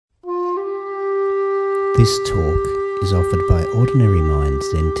This talk is offered by Ordinary Mind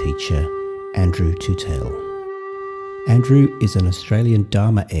Zen teacher Andrew Tutel. Andrew is an Australian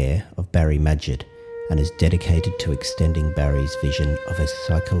Dharma heir of Barry Magid and is dedicated to extending Barry's vision of a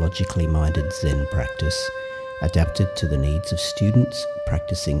psychologically minded Zen practice adapted to the needs of students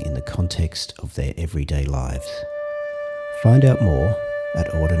practicing in the context of their everyday lives. Find out more at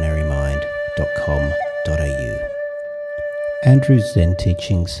ordinarymind.com.au. Andrew's Zen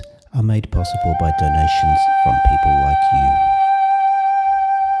teachings are made possible by donations from people like you.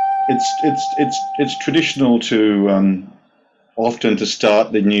 It's traditional to often to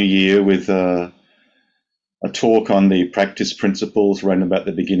start the new year with a talk on the practice principles right about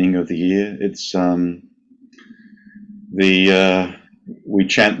the beginning of the year. It's we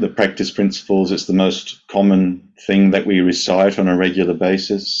chant the practice principles. It's the most common thing that we recite on a regular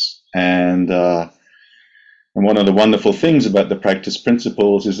basis, and one of the wonderful things about the practice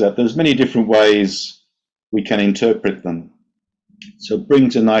principles is that there's many different ways we can interpret them. So it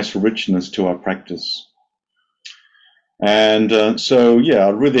brings a nice richness to our practice. And I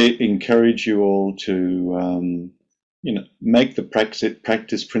really encourage you all to, make the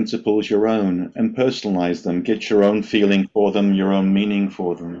practice principles your own and personalize them. Get your own feeling for them, your own meaning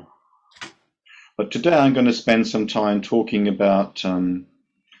for them. But today I'm going to spend some time talking about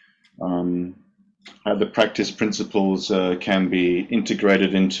how the practice principles can be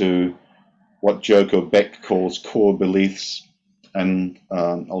integrated into what Joko Beck calls core beliefs, and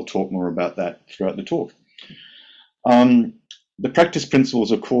I'll talk more about that throughout the talk. The practice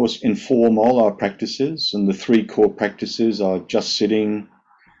principles, of course, inform all our practices, and the three core practices are just sitting,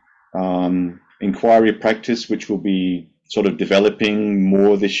 inquiry practice, which will be sort of developing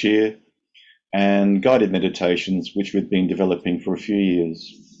more this year, and guided meditations, which we've been developing for a few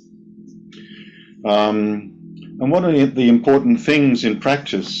years. And one of the important things in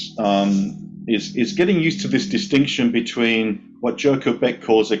practice is getting used to this distinction between what Joko Beck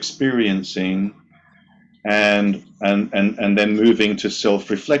calls experiencing and then moving to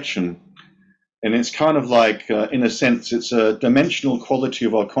self-reflection. And it's kind of like, in a sense, it's a dimensional quality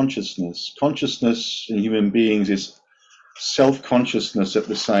of our consciousness. Consciousness in human beings is self-consciousness at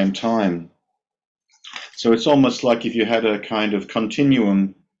the same time. So it's almost like if you had a kind of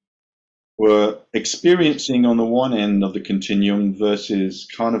continuum, we're experiencing on the one end of the continuum versus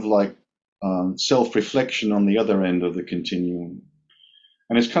kind of like self-reflection on the other end of the continuum.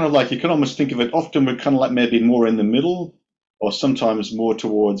 And it's kind of like, you can almost think of it, often we're kind of like maybe more in the middle, or sometimes more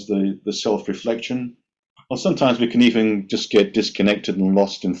towards the self-reflection, or sometimes we can even just get disconnected and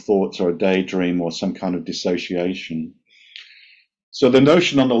lost in thoughts or a daydream or some kind of dissociation. So the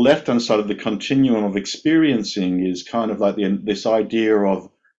notion on the left-hand side of the continuum of experiencing is kind of like this idea of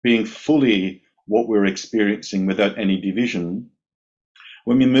being fully what we're experiencing without any division.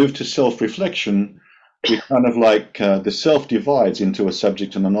 When we move to self-reflection, we kind of like the self divides into a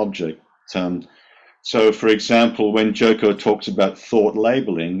subject and an object. So, for example, when Joko talks about thought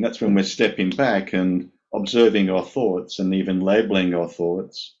labeling, that's when we're stepping back and observing our thoughts and even labeling our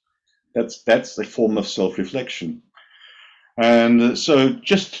thoughts. That's the form of self-reflection. And so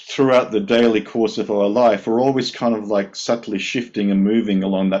just throughout the daily course of our life, we're always kind of like subtly shifting and moving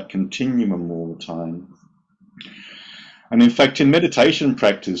along that continuum all the time. And in fact, in meditation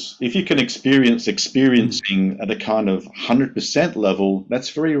practice, if you can experiencing at a kind of 100% level,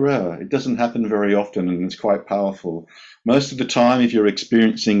 that's very rare. It doesn't happen very often, and it's quite powerful. Most of the time, if you're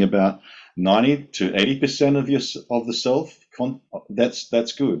experiencing about 90 to 80% of the self,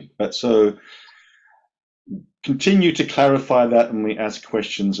 that's good. But so continue to clarify that, and we ask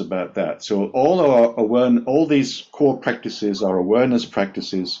questions about that. So all these core practices are awareness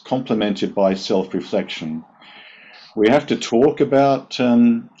practices complemented by self-reflection. We have to talk about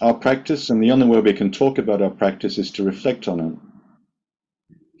our practice, and the only way we can talk about our practice is to reflect on it.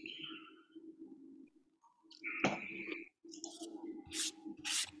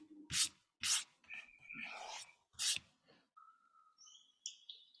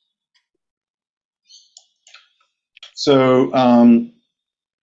 So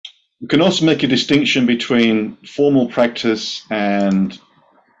we can also make a distinction between formal practice and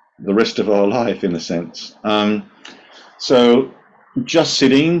the rest of our life, in a sense. So just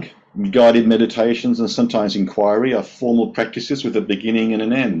sitting, guided meditations, and sometimes inquiry are formal practices with a beginning and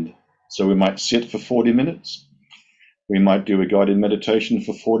an end. So we might sit for 40 minutes. We might do a guided meditation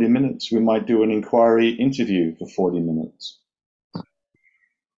for 40 minutes. We might do an inquiry interview for 40 minutes.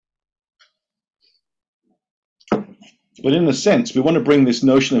 But in a sense, we want to bring this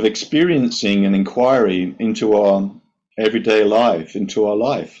notion of experiencing and inquiry into our everyday life, into our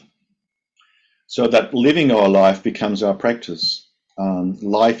life, so that living our life becomes our practice,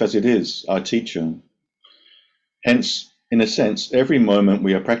 life as it is, our teacher. Hence, in a sense, every moment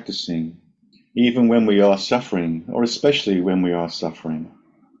we are practicing, even when we are suffering, or especially when we are suffering.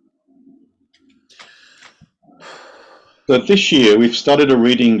 So this year we've started a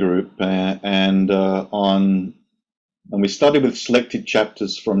reading group, and we started with selected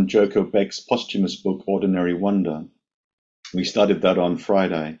chapters from Joko Beck's posthumous book, Ordinary Wonder. We started that on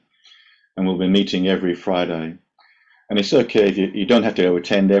Friday, and we'll be meeting every Friday. And it's okay if you don't have to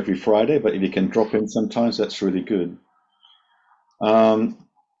attend every Friday, but if you can drop in sometimes, that's really good. So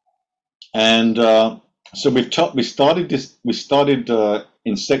we started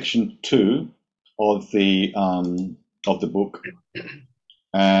in section 2 of the book,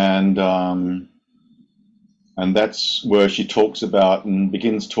 and that's where she talks about and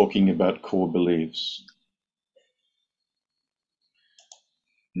begins talking about core beliefs.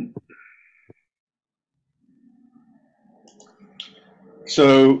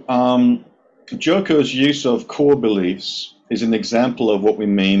 So Joko's use of core beliefs is an example of what we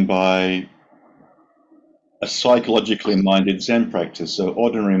mean by a psychologically minded Zen practice. So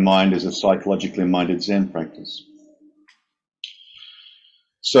ordinary mind is a psychologically minded Zen practice.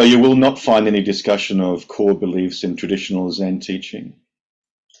 So you will not find any discussion of core beliefs in traditional Zen teaching.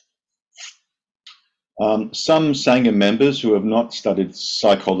 Some Sangha members who have not studied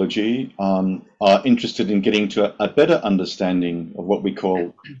psychology are interested in getting to a better understanding of what we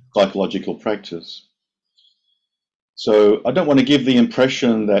call psychological practice. So I don't want to give the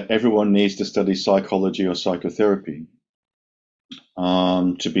impression that everyone needs to study psychology or psychotherapy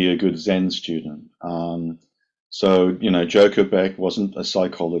to be a good Zen student. So, Joko Beck wasn't a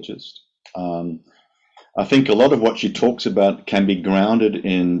psychologist. I think a lot of what she talks about can be grounded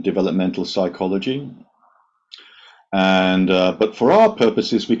in developmental psychology. But for our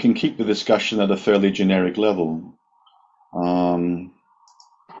purposes, we can keep the discussion at a fairly generic level.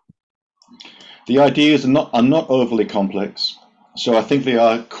 The ideas are not overly complex, so I think they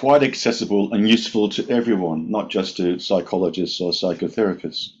are quite accessible and useful to everyone, not just to psychologists or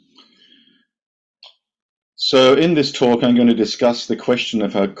psychotherapists. So in this talk, I'm going to discuss the question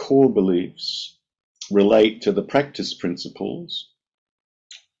of how core beliefs relate to the practice principles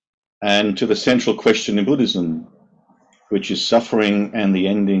and to the central question in Buddhism, which is suffering and the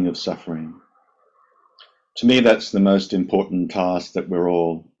ending of suffering. To me, that's the most important task that we're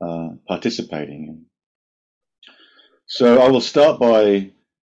all participating in. So I will start by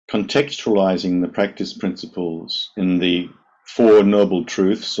contextualizing the practice principles in the 4 noble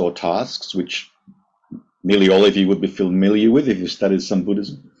truths or tasks, which nearly all of you would be familiar with if you've studied some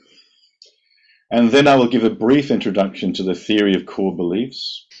Buddhism. And then I will give a brief introduction to the theory of core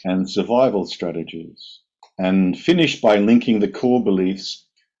beliefs and survival strategies, and finish by linking the core beliefs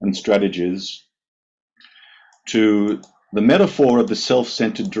and strategies to the metaphor of the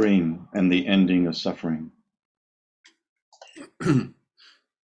self-centered dream and the ending of suffering.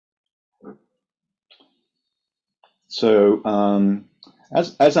 So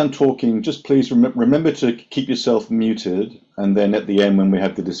as I'm talking, just please remember to keep yourself muted, and then at the end when we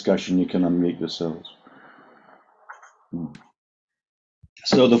have the discussion you can unmute yourselves.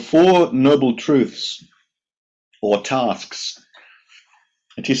 So the 4 noble truths or tasks.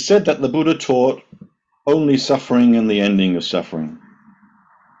 It is said that the Buddha taught only suffering and the ending of suffering.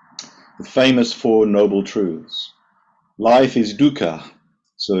 The famous 4 noble truths. Life is dukkha.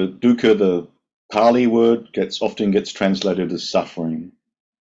 So dukkha, the Pali word, often gets translated as suffering.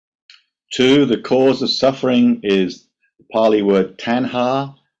 2, the cause of suffering is the Pali word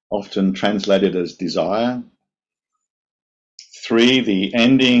tanha, often translated as desire. 3, the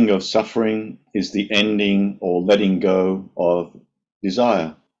ending of suffering is the ending or letting go of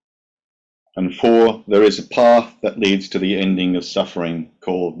desire. And 4, there is a path that leads to the ending of suffering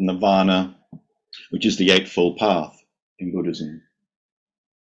called nirvana, which is the Eightfold Path in Buddhism.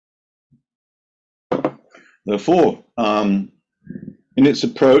 Therefore, in its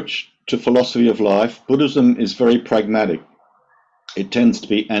approach to philosophy of life, Buddhism is very pragmatic. It tends to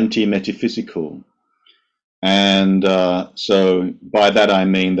be anti-metaphysical. And so by that I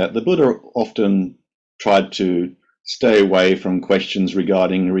mean that the Buddha often tried to stay away from questions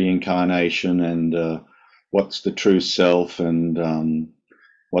regarding reincarnation and what's the true self and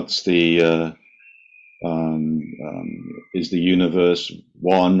what's the is the universe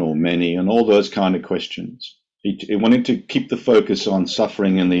one or many, and all those kind of questions. He wanted to keep the focus on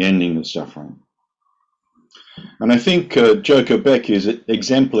suffering and the ending of suffering. And I think Joko Beck is an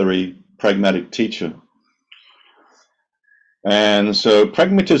exemplary pragmatic teacher. And so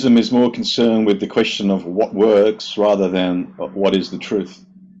pragmatism is more concerned with the question of what works rather than what is the truth.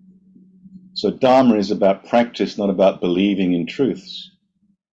 So Dharma is about practice, not about believing in truths.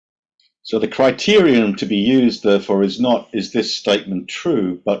 So the criterion to be used, therefore, is not, is this statement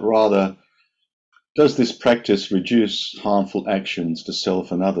true, but rather, does this practice reduce harmful actions to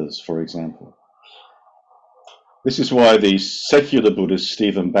self and others, for example? This is why the secular Buddhist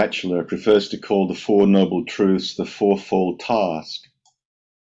Stephen Batchelor prefers to call the Four Noble Truths the fourfold task.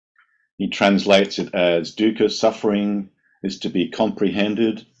 He translates it as dukkha, suffering, is to be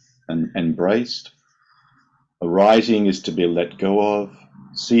comprehended and embraced. Arising is to be let go of.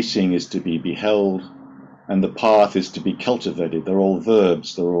 Ceasing is to be beheld. And the path is to be cultivated. They're all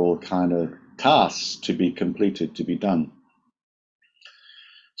verbs. They're all kind of tasks to be completed, to be done.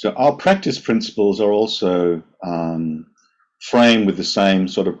 So our practice principles are also framed with the same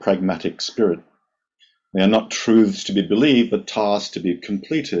sort of pragmatic spirit. They are not truths to be believed, but tasks to be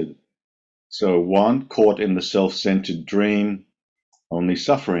completed. So 1, caught in the self-centered dream, only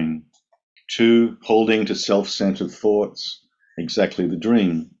suffering. 2, holding to self-centered thoughts, exactly the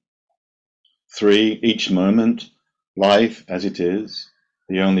dream. 3, each moment, life as it is,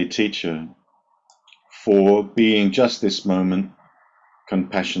 the only teacher. 4, being just this moment,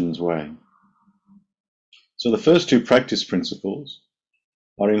 compassion's way. So the first 2 practice principles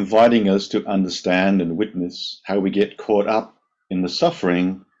are inviting us to understand and witness how we get caught up in the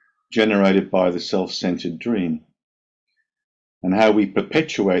suffering generated by the self-centered dream, and how we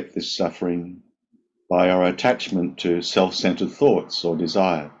perpetuate this suffering by our attachment to self-centered thoughts or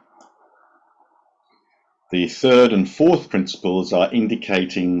desire. The 3rd and 4th principles are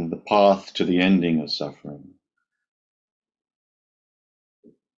indicating the path to the ending of suffering,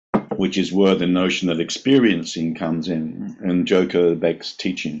 which is where the notion of experiencing comes in Joko Beck's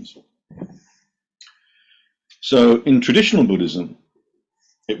teachings. So in traditional Buddhism,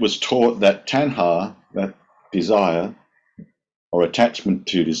 it was taught that tanha, that desire or attachment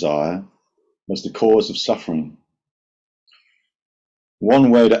to desire, was the cause of suffering. One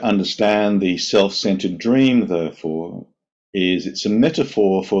way to understand the self-centered dream, therefore, is it's a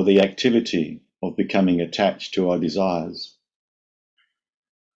metaphor for the activity of becoming attached to our desires.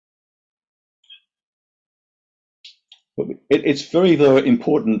 But it's very, though,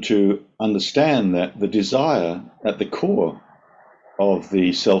 important to understand that the desire at the core of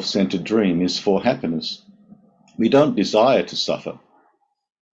the self-centered dream is for happiness. We don't desire to suffer.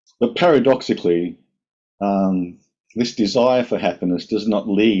 But paradoxically, this desire for happiness does not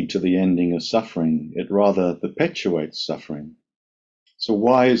lead to the ending of suffering. It rather perpetuates suffering. So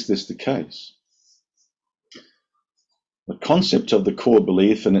why is this the case? The concept of the core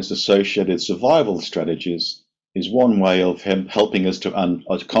belief and its associated survival strategies is one way of helping us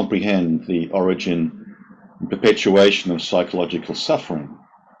to comprehend the origin and perpetuation of psychological suffering.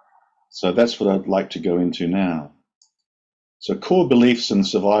 So that's what I'd like to go into now. So core beliefs and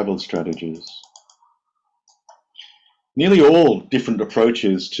survival strategies. Nearly all different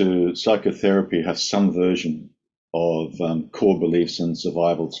approaches to psychotherapy have some version of core beliefs and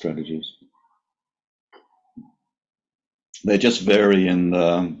survival strategies. They just vary in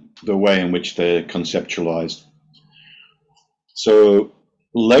the way in which they're conceptualized. So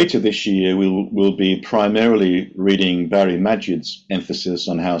later this year, we'll be primarily reading Barry Magid's emphasis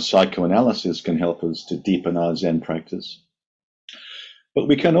on how psychoanalysis can help us to deepen our Zen practice. But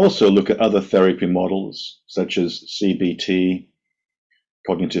we can also look at other therapy models, such as CBT,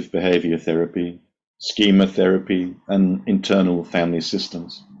 cognitive behavior therapy, schema therapy, and internal family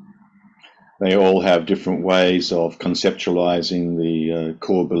systems. They all have different ways of conceptualizing the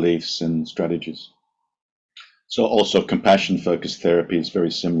core beliefs and strategies. So also compassion-focused therapy is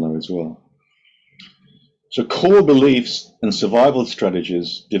very similar as well. So core beliefs and survival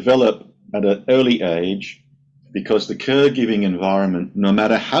strategies develop at an early age because the caregiving environment, no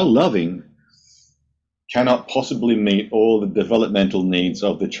matter how loving, cannot possibly meet all the developmental needs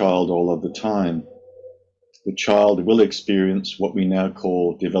of the child all of the time. The child will experience what we now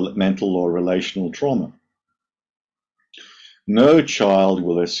call developmental or relational trauma. No child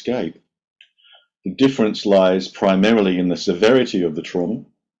will escape. The difference lies primarily in the severity of the trauma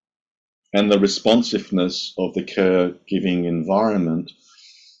and the responsiveness of the caregiving environment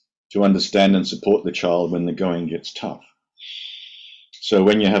to understand and support the child when the going gets tough. So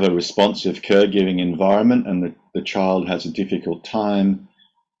when you have a responsive caregiving environment and the child has a difficult time,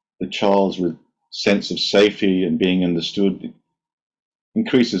 the child's sense of safety and being understood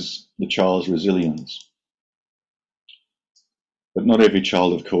increases the child's resilience. But not every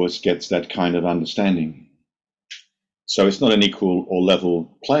child, of course, gets that kind of understanding. So it's not an equal or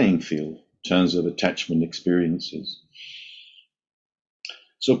level playing field in terms of attachment experiences.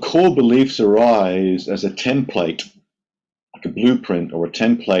 So core beliefs arise as a template, like a blueprint or a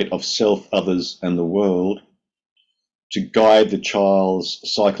template of self, others, and the world to guide the child's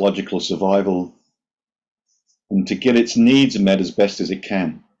psychological survival and to get its needs met as best as it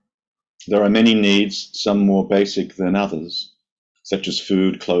can. There are many needs, some more basic than others, such as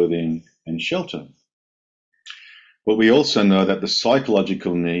food, clothing, and shelter. But we also know that the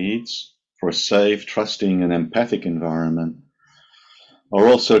psychological needs for a safe, trusting, and empathic environment are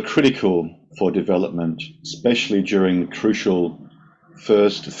also critical for development, especially during the crucial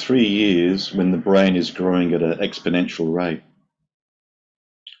first 3 years when the brain is growing at an exponential rate.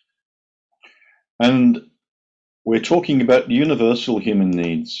 And we're talking about universal human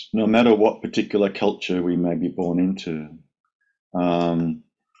needs, no matter what particular culture we may be born into.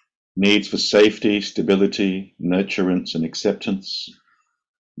 Needs for safety, stability, nurturance, and acceptance.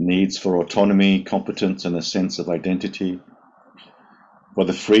 Needs for autonomy, competence, and a sense of identity. For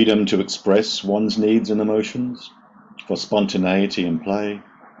the freedom to express one's needs and emotions. For spontaneity and play.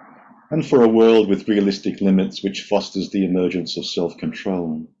 And for a world with realistic limits which fosters the emergence of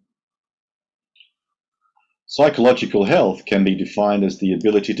self-control. Psychological health can be defined as the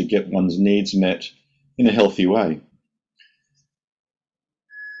ability to get one's needs met in a healthy way.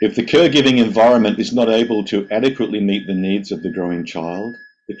 If the caregiving environment is not able to adequately meet the needs of the growing child,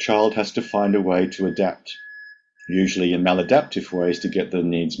 the child has to find a way to adapt, usually in maladaptive ways, to get their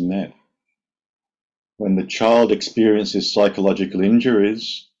needs met. When the child experiences psychological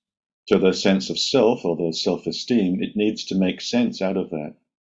injuries to their sense of self or their self-esteem, it needs to make sense out of that.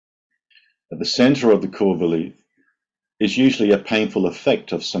 At the center of the core belief is usually a painful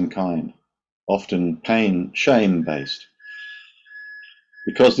effect of some kind, often shame-based.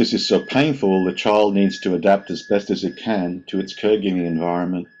 Because this is so painful, the child needs to adapt as best as it can to its caregiving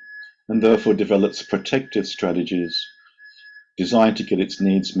environment and therefore develops protective strategies designed to get its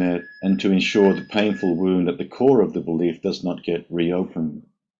needs met and to ensure the painful wound at the core of the belief does not get reopened.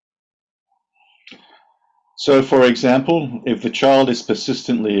 So, for example, if the child is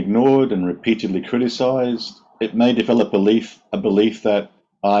persistently ignored and repeatedly criticized, it may develop a belief that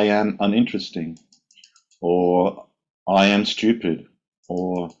I am uninteresting, or I am stupid,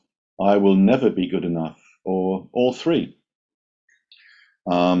 or I will never be good enough, or all three.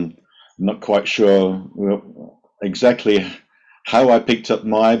 I'm not quite sure exactly how I picked up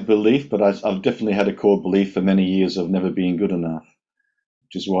my belief, but I've definitely had a core belief for many years of never being good enough,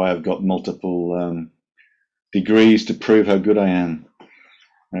 which is why I've got multiple degrees to prove how good I am.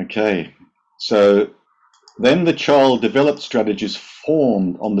 Okay, so then the child develops strategies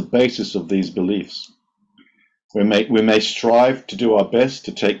formed on the basis of these beliefs. We may strive to do our best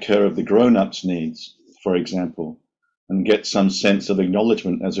to take care of the grown-up's needs, for example, and get some sense of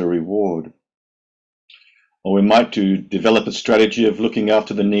acknowledgement as a reward. Or we might develop a strategy of looking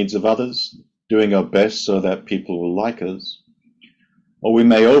after the needs of others, doing our best so that people will like us. Or we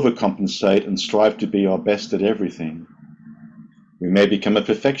may overcompensate and strive to be our best at everything. We may become a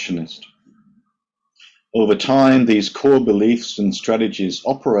perfectionist. Over time, these core beliefs and strategies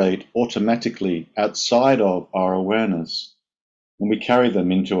operate automatically outside of our awareness, and we carry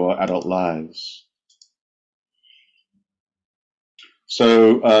them into our adult lives.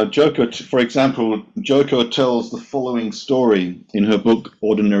 So for example, Joko tells the following story in her book,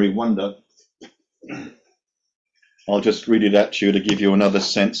 Ordinary Wonder. I'll just read it out to you to give you another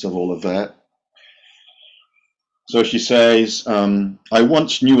sense of all of that. So she says, I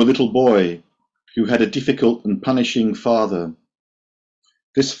once knew a little boy who had a difficult and punishing father.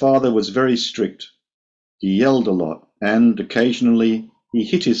 This father was very strict. He yelled a lot, and occasionally he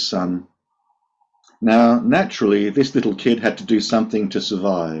hit his son. Now, naturally, this little kid had to do something to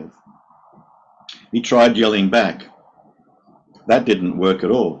survive. He tried yelling back. That didn't work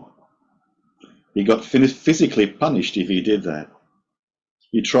at all. He got physically punished if he did that.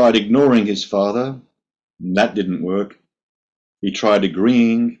 He tried ignoring his father. That didn't work. He tried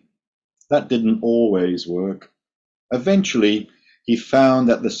agreeing. That didn't always work. Eventually, he found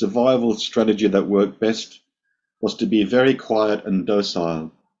that the survival strategy that worked best was to be very quiet and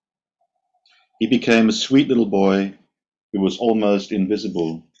docile. He became a sweet little boy who was almost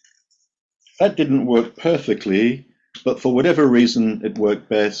invisible. That didn't work perfectly, but for whatever reason, it worked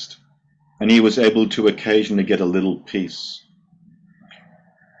best, and he was able to occasionally get a little peace.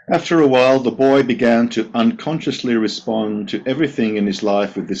 After a while, the boy began to unconsciously respond to everything in his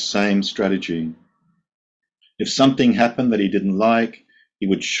life with this same strategy. If something happened that he didn't like, he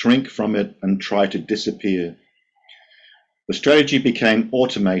would shrink from it and try to disappear. The strategy became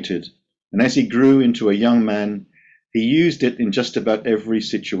automated, and as he grew into a young man, he used it in just about every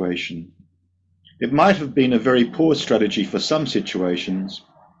situation. It might have been a very poor strategy for some situations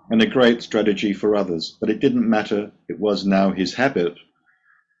and a great strategy for others, but it didn't matter. It was now his habit.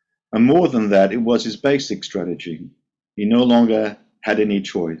 And more than that, it was his basic strategy. He no longer had any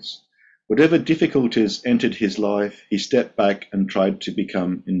choice. Whatever difficulties entered his life, he stepped back and tried to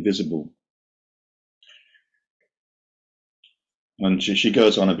become invisible. And she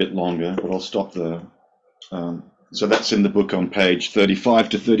goes on a bit longer, but I'll stop there. So that's in the book on page 35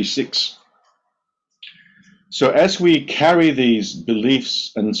 to 36. So as we carry these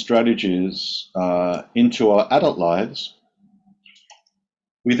beliefs and strategies into our adult lives,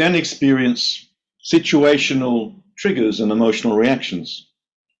 we then experience situational triggers and emotional reactions.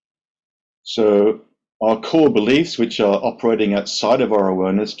 So our core beliefs, which are operating outside of our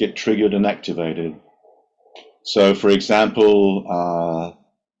awareness, get triggered and activated. So, for example,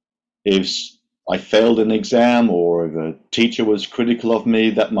 if I failed an exam or if a teacher was critical of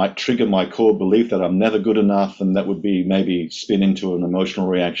me, that might trigger my core belief that I'm never good enough, and that would be maybe spin into an emotional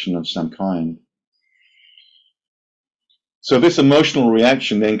reaction of some kind. So this emotional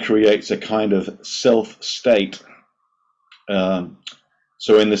reaction then creates a kind of self-state.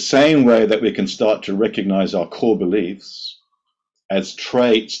 So in the same way that we can start to recognize our core beliefs as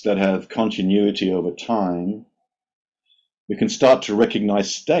traits that have continuity over time, we can start to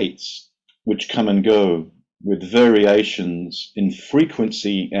recognize states which come and go with variations in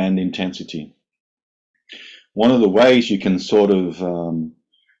frequency and intensity. One of the ways you can sort of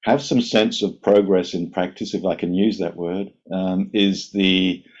have some sense of progress in practice, if I can use that word, is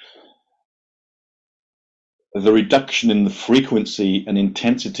the reduction in the frequency and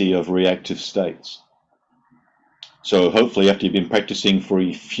intensity of reactive states. So hopefully after you've been practicing for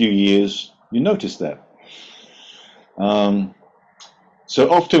a few years, you notice that. So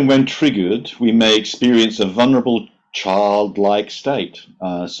often when triggered, we may experience a vulnerable childlike state.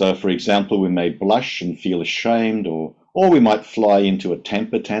 So for example, we may blush and feel ashamed, or we might fly into a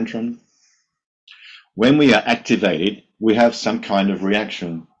temper tantrum. When we are activated, we have some kind of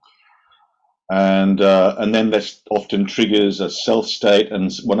reaction. And then that often triggers a self state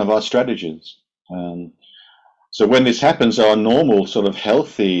and one of our strategies. So when this happens, our normal sort of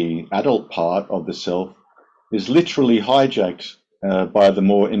healthy adult part of the self is literally hijacked by the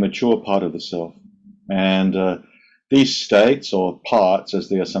more immature part of the self. And these states, or parts as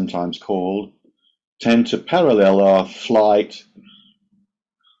they are sometimes called, tend to parallel our flight,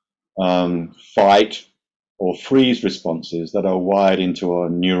 fight, or freeze responses that are wired into our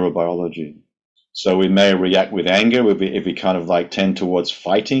neurobiology. So we may react with anger if we kind of like tend towards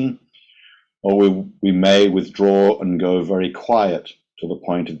fighting, or we may withdraw and go very quiet to the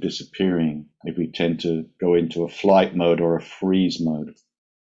point of disappearing if we tend to go into a flight mode or a freeze mode.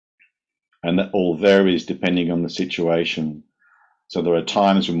 And that all varies depending on the situation. So there are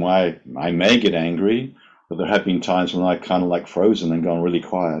times when I may get angry, but there have been times when I kind of like frozen and gone really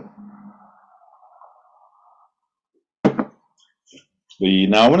quiet.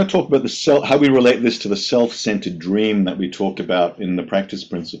 Now I want to talk about the how we relate this to the self-centered dream that we talk about in the practice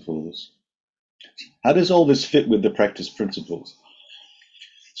principles. How does all this fit with the practice principles?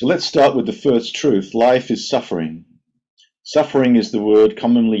 So let's start with the first truth. Life is suffering. Suffering is the word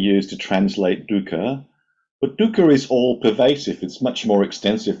commonly used to translate dukkha, but dukkha is all pervasive. It's much more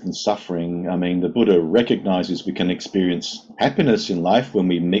extensive than suffering. I mean, the Buddha recognizes we can experience happiness in life when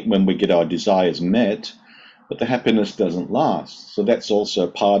we get our desires met, but the happiness doesn't last. So that's also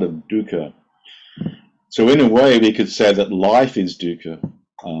part of dukkha. So in a way, we could say that life is dukkha.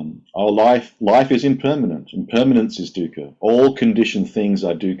 Our life is impermanent. Impermanence is dukkha. All conditioned things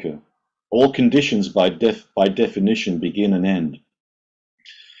are dukkha. All conditions by definition begin and end.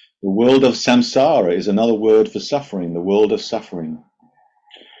 The world of samsara is another word for suffering, the world of suffering.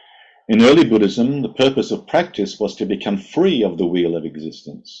 In early Buddhism, the purpose of practice was to become free of the wheel of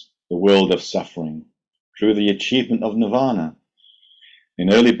existence, the world of suffering, through the achievement of nirvana.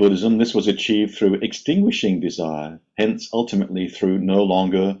 In early Buddhism, this was achieved through extinguishing desire, hence ultimately through no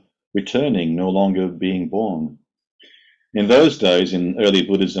longer returning, no longer being born. In those days, in early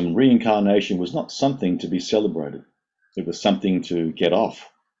Buddhism, reincarnation was not something to be celebrated. It was something to get off.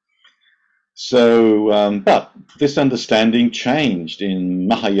 So, but this understanding changed in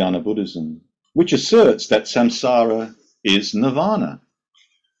Mahayana Buddhism, which asserts that samsara is nirvana,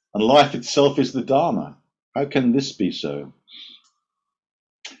 and life itself is the Dharma. How can this be so?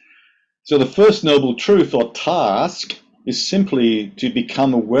 So the first noble truth or task is simply to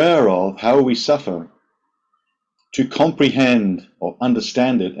become aware of how we suffer, to comprehend or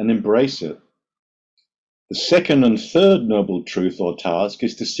understand it and embrace it. The second and third noble truth or task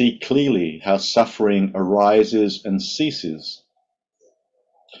is to see clearly how suffering arises and ceases.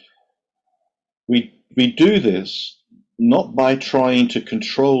 We do this not by trying to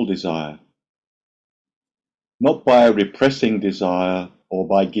control desire, not by repressing desire or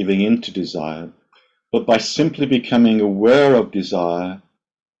by giving in to desire, but by simply becoming aware of desire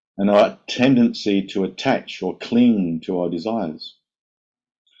and our tendency to attach or cling to our desires.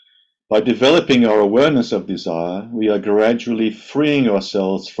 By developing our awareness of desire, we are gradually freeing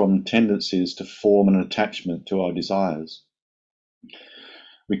ourselves from tendencies to form an attachment to our desires.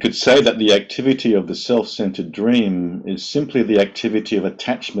 We could say that the activity of the self-centered dream is simply the activity of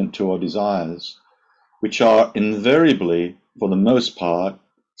attachment to our desires, which are invariably, for the most part,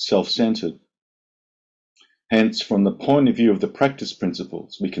 self-centered. Hence, from the point of view of the practice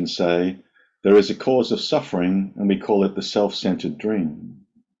principles, we can say there is a cause of suffering, and we call it the self-centered dream.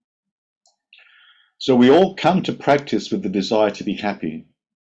 So we all come to practice with the desire to be happy.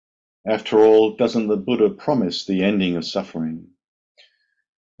 After all, doesn't the Buddha promise the ending of suffering?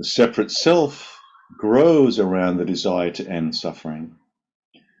 The separate self grows around the desire to end suffering.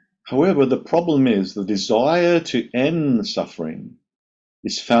 However, the problem is the desire to end suffering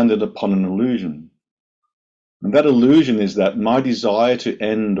is founded upon an illusion. And that illusion is that my desire to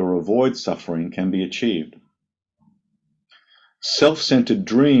end or avoid suffering can be achieved. Self-centered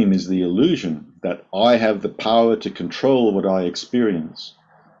dream is the illusion that I have the power to control what I experience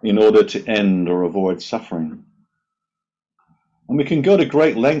in order to end or avoid suffering. And we can go to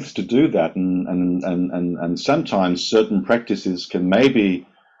great lengths to do that, and sometimes certain practices can maybe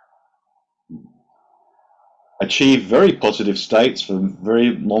achieve very positive states for very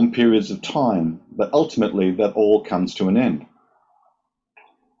long periods of time, but ultimately that all comes to an end.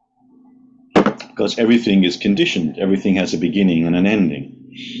 Because everything is conditioned, everything has a beginning and an ending.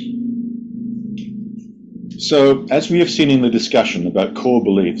 So, as we have seen in the discussion about core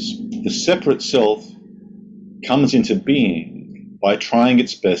beliefs, the separate self comes into being by trying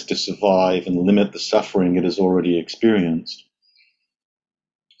its best to survive and limit the suffering it has already experienced.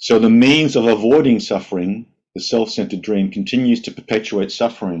 So the means of avoiding suffering, the self-centered dream, continues to perpetuate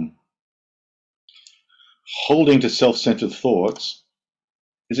suffering. Holding to self-centered thoughts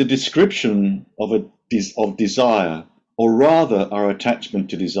is a description of desire, or rather our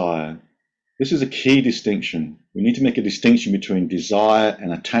attachment to desire. This is a key distinction. We need to make a distinction between desire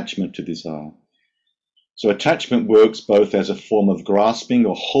and attachment to desire. So attachment works both as a form of grasping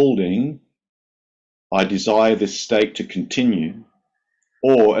or holding, I desire this state to continue,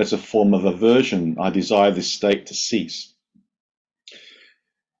 or as a form of aversion, I desire this state to cease.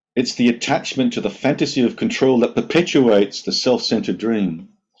 It's the attachment to the fantasy of control that perpetuates the self-centered dream,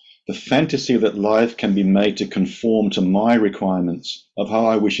 the fantasy that life can be made to conform to my requirements of how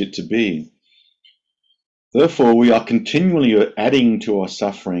I wish it to be. Therefore, we are continually adding to our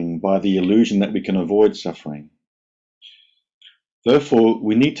suffering by the illusion that we can avoid suffering. Therefore,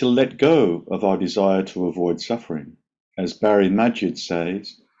 we need to let go of our desire to avoid suffering. As Barry Magid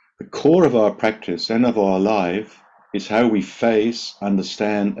says, the core of our practice and of our life is how we face,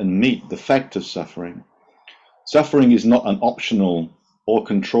 understand, and meet the fact of suffering. Suffering is not an optional or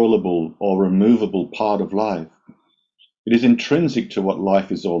controllable or removable part of life. It is intrinsic to what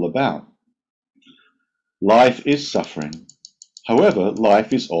life is all about. Life is suffering. However,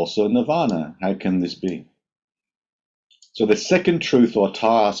 life is also nirvana. How can this be? So the second truth or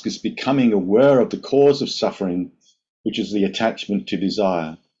task is becoming aware of the cause of suffering, which is the attachment to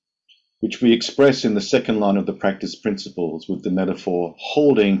desire, which we express in the second line of the practice principles with the metaphor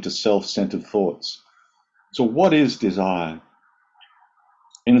holding to self-centered thoughts. So what is desire?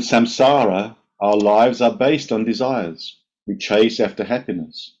 In samsara, our lives are based on desires. We chase after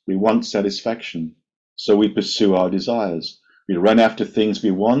happiness. We want satisfaction. So we pursue our desires. We run after things we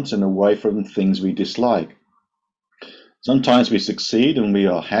want and away from things we dislike. Sometimes we succeed and we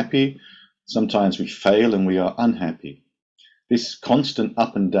are happy. Sometimes we fail and we are unhappy. This constant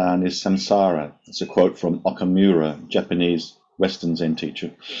up and down is samsara. It's a quote from Okamura, Japanese Western Zen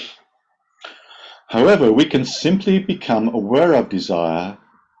teacher. However, we can simply become aware of desire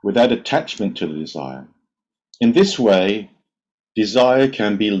without attachment to the desire. In this way, desire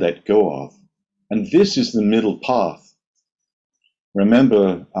can be let go of. And this is the middle path.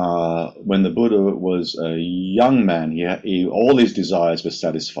 Remember, when the Buddha was a young man, all his desires were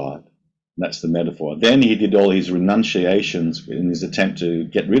satisfied. That's the metaphor. Then he did all his renunciations in his attempt to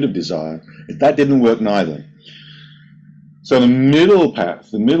get rid of desire. That didn't work neither. So the middle path,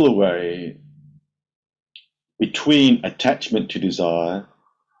 the middle way between attachment to desire,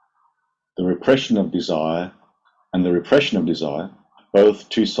 the repression of desire, and the repression of desire, both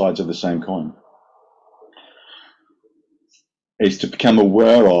two sides of the same coin, is to become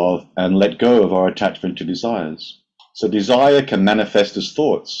aware of and let go of our attachment to desires. So desire can manifest as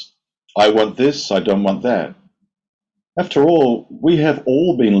thoughts. I want this, I don't want that. After all, we have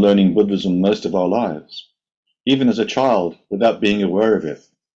all been learning Buddhism most of our lives, even as a child, without being aware of it.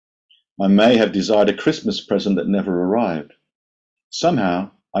 I may have desired a Christmas present that never arrived.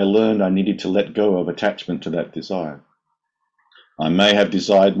 Somehow, I learned I needed to let go of attachment to that desire. I may have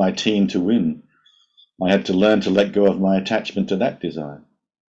desired my team to win. I had to learn to let go of my attachment to that desire.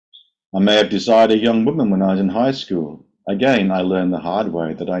 I may have desired a young woman when I was in high school. Again, I learned the hard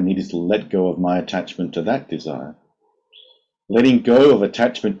way that I needed to let go of my attachment to that desire. Letting go of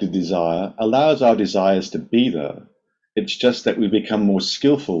attachment to desire allows our desires to be there. It's just that we become more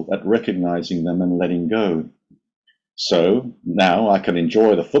skillful at recognizing them and letting go. So now I can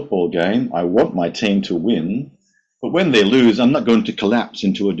enjoy the football game. I want my team to win, but when they lose, I'm not going to collapse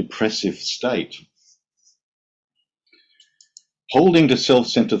into a depressive state. Holding to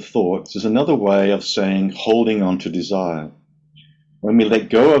self-centered thoughts is another way of saying holding on to desire. When we let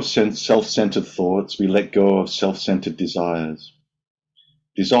go of self-centered thoughts, we let go of self-centered desires.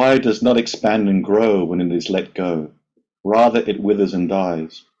 Desire does not expand and grow when it is let go. Rather, it withers and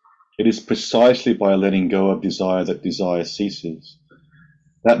dies. It is precisely by letting go of desire that desire ceases.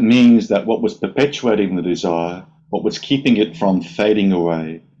 That means that what was perpetuating the desire, what was keeping it from fading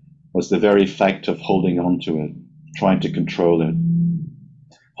away, was the very fact of holding on to it, trying to control it.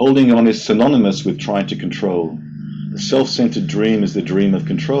 Holding on is synonymous with trying to control. The self-centered dream is the dream of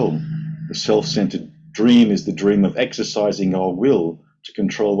control. The self-centered dream is the dream of exercising our will to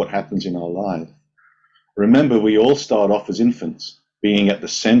control what happens in our life. Remember, we all start off as infants, being at the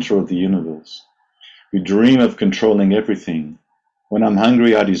center of the universe. We dream of controlling everything. When I'm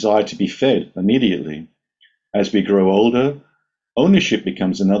hungry, I desire to be fed immediately. As we grow older, ownership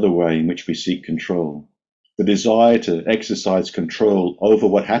becomes another way in which we seek control. The desire to exercise control over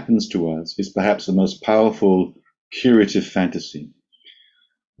what happens to us is perhaps the most powerful curative fantasy.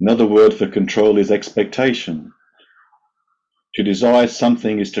 Another word for control is expectation. To desire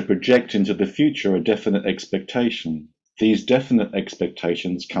something is to project into the future a definite expectation. These definite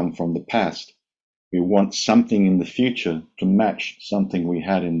expectations come from the past. We want something in the future to match something we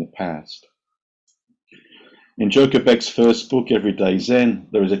had in the past. In Joko Beck's first book, Everyday Zen,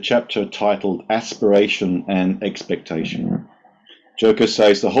 there is a chapter titled Aspiration and Expectation. Joko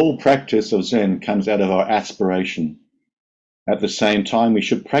says the whole practice of Zen comes out of our aspiration. At the same time, we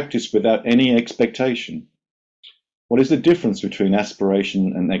should practice without any expectation. What is the difference between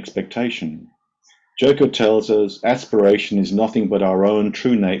aspiration and expectation? Joko tells us aspiration is nothing but our own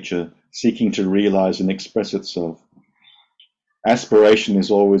true nature seeking to realize and express itself. Aspiration is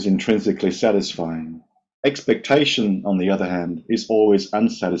always intrinsically satisfying. Expectation, on the other hand, is always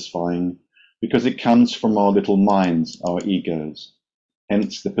unsatisfying because it comes from our little minds, our egos,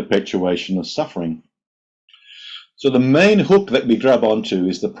 hence the perpetuation of suffering. So the main hook that we grab onto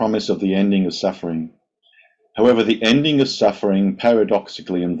is the promise of the ending of suffering. However, the ending of suffering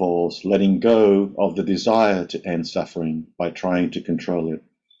paradoxically involves letting go of the desire to end suffering by trying to control it.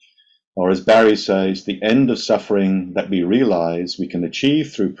 Or as Barry says, the end of suffering that we realize we can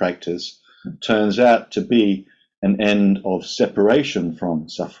achieve through practice turns out to be an end of separation from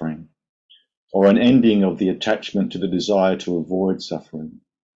suffering, or an ending of the attachment to the desire to avoid suffering.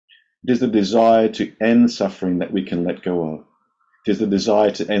 It is the desire to end suffering that we can let go of. It is the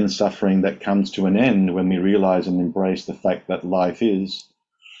desire to end suffering that comes to an end when we realize and embrace the fact that life is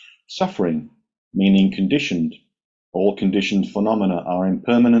suffering, meaning conditioned. All conditioned phenomena are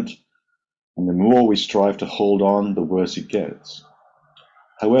impermanent, and the more we strive to hold on, the worse it gets.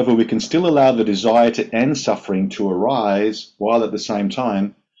 However, we can still allow the desire to end suffering to arise, while at the same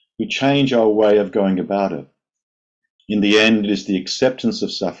time, we change our way of going about it. In the end, it is the acceptance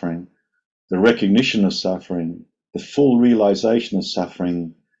of suffering, the recognition of suffering, the full realization of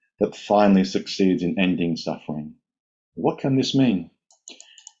suffering that finally succeeds in ending suffering. What can this mean?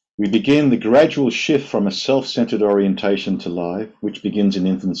 We begin the gradual shift from a self-centered orientation to life, which begins in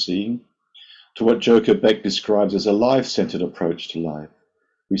infancy, to what Joko Beck describes as a life-centered approach to life.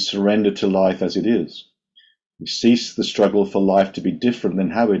 We surrender to life as it is. We cease the struggle for life to be different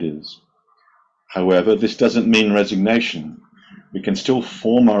than how it is. However, this doesn't mean resignation. We can still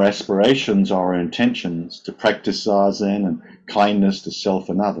form our aspirations, our intentions to practice zazen and kindness to self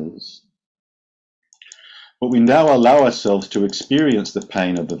and others. But we now allow ourselves to experience the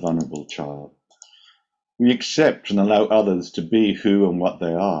pain of the vulnerable child. We accept and allow others to be who and what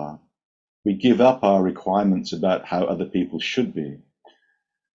they are. We give up our requirements about how other people should be.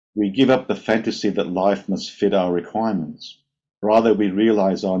 We give up the fantasy that life must fit our requirements. Rather, we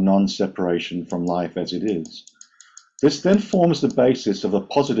realize our non-separation from life as it is. This then forms the basis of a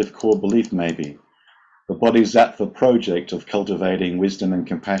positive core belief, maybe, the Bodhisattva project of cultivating wisdom and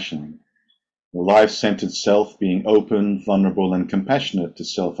compassion, the life-centered self being open, vulnerable, and compassionate to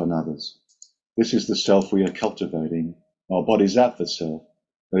self and others. This is the self we are cultivating, our Bodhisattva self,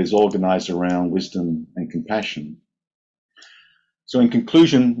 that is organized around wisdom and compassion. So in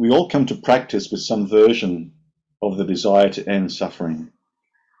conclusion, we all come to practice with some version of the desire to end suffering.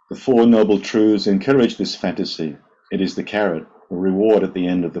 The Four Noble Truths encourage this fantasy. It is the carrot, the reward at the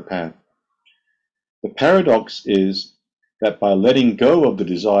end of the path. The paradox is that by letting go of the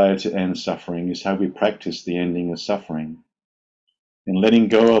desire to end suffering is how we practice the ending of suffering. In letting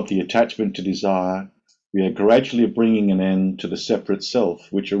go of the attachment to desire, we are gradually bringing an end to the separate self,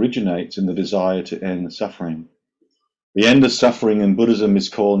 which originates in the desire to end suffering. The end of suffering in Buddhism is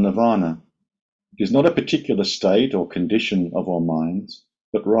called nirvana. It is not a particular state or condition of our minds,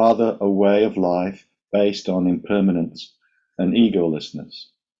 but rather a way of life based on impermanence and egolessness.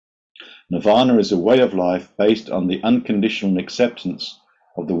 Nirvana is a way of life based on the unconditional acceptance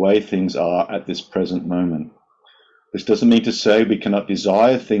of the way things are at this present moment. This doesn't mean to say we cannot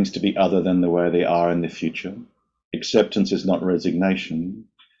desire things to be other than the way they are in the future. Acceptance is not resignation.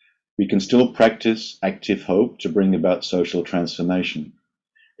 We can still practice active hope to bring about social transformation.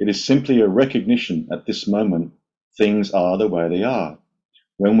 It is simply a recognition at this moment things are the way they are.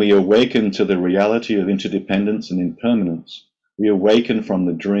 When we awaken to the reality of interdependence and impermanence, we awaken from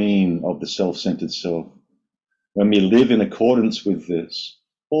the dream of the self-centered self. When we live in accordance with this,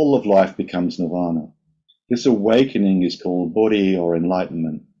 all of life becomes nirvana. This awakening is called bodhi or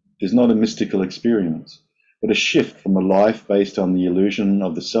enlightenment. It is not a mystical experience, but a shift from a life based on the illusion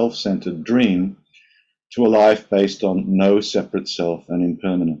of the self-centered dream to a life based on no separate self and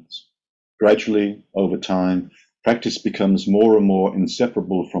impermanence. Gradually, over time, practice becomes more and more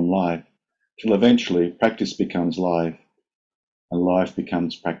inseparable from life, till eventually practice becomes life, and life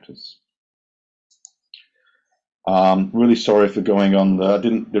becomes practice. Really sorry for going on there. I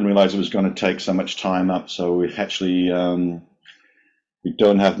didn't realize it was going to take so much time up, so we actually we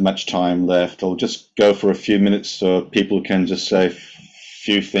don't have much time left. I'll just go for a few minutes so people can just say a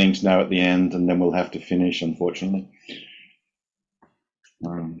few things now at the end, and then we'll have to finish, unfortunately.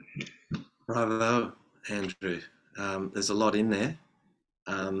 Bravo, Andrew. There's a lot in there.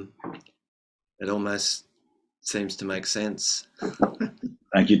 It almost seems to make sense.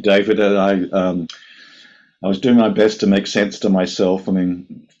 Thank you, David. I was doing my best to make sense to myself. I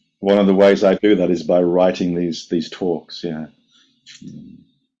mean, one of the ways I do that is by writing these talks. Yeah.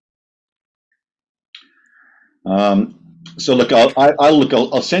 So look,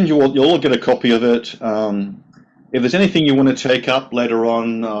 I'll send you all. You'll all get a copy of it. If there's anything you want to take up later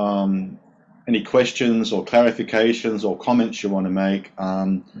on, any questions or clarifications or comments you want to make,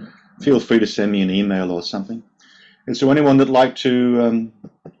 feel free to send me an email or something. Is there anyone that'd like to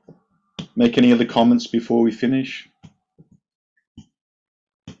make any other comments before we finish?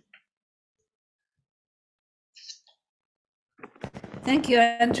 Thank you,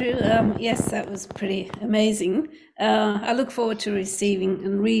 Andrew. Yes, that was pretty amazing. I look forward to receiving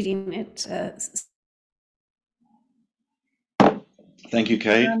and reading it. Thank you,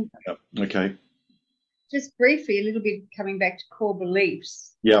 Kate. Okay. Just briefly, a little bit coming back to core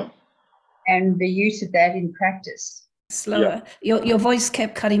beliefs. Yeah. And the use of that in practice. Slower. Yeah. Your voice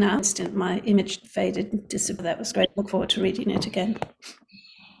kept cutting out. My image faded. That was great. Look forward to reading it again.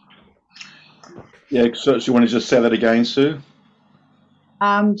 Yeah. So you want to just say that again, Sue?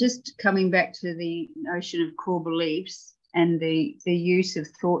 Just coming back to the notion of core beliefs and the use of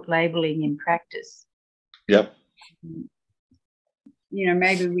thought labeling in practice. Yep. You know,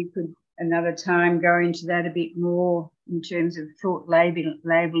 maybe we could another time go into that a bit more in terms of thought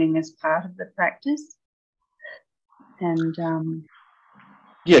labeling as part of the practice. And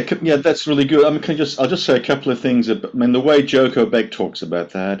yeah, that's really good. I mean, I'll just say a couple of things. I mean, the way Joko Beck talks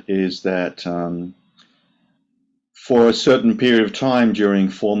about that is that for a certain period of time during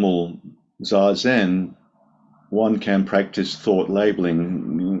formal Zazen, one can practice thought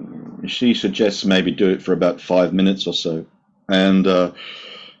labeling. She suggests maybe do it for about 5 minutes or so, and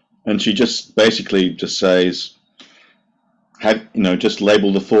she just basically just says, just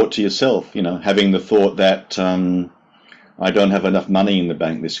label the thought to yourself. Having the thought that I don't have enough money in the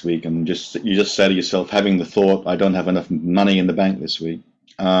bank this week, and you just say to yourself, having the thought, I don't have enough money in the bank this week.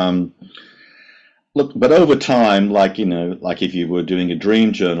 Look, but over time, like if you were doing a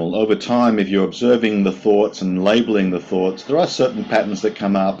dream journal, over time, if you're observing the thoughts and labeling the thoughts, there are certain patterns that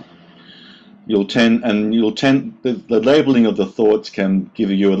come up. The labeling of the thoughts can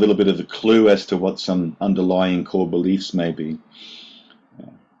give you a little bit of a clue as to what some underlying core beliefs may be.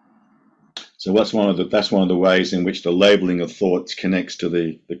 So that's one of the ways in which the labeling of thoughts connects to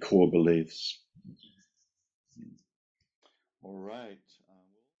the core beliefs. All right.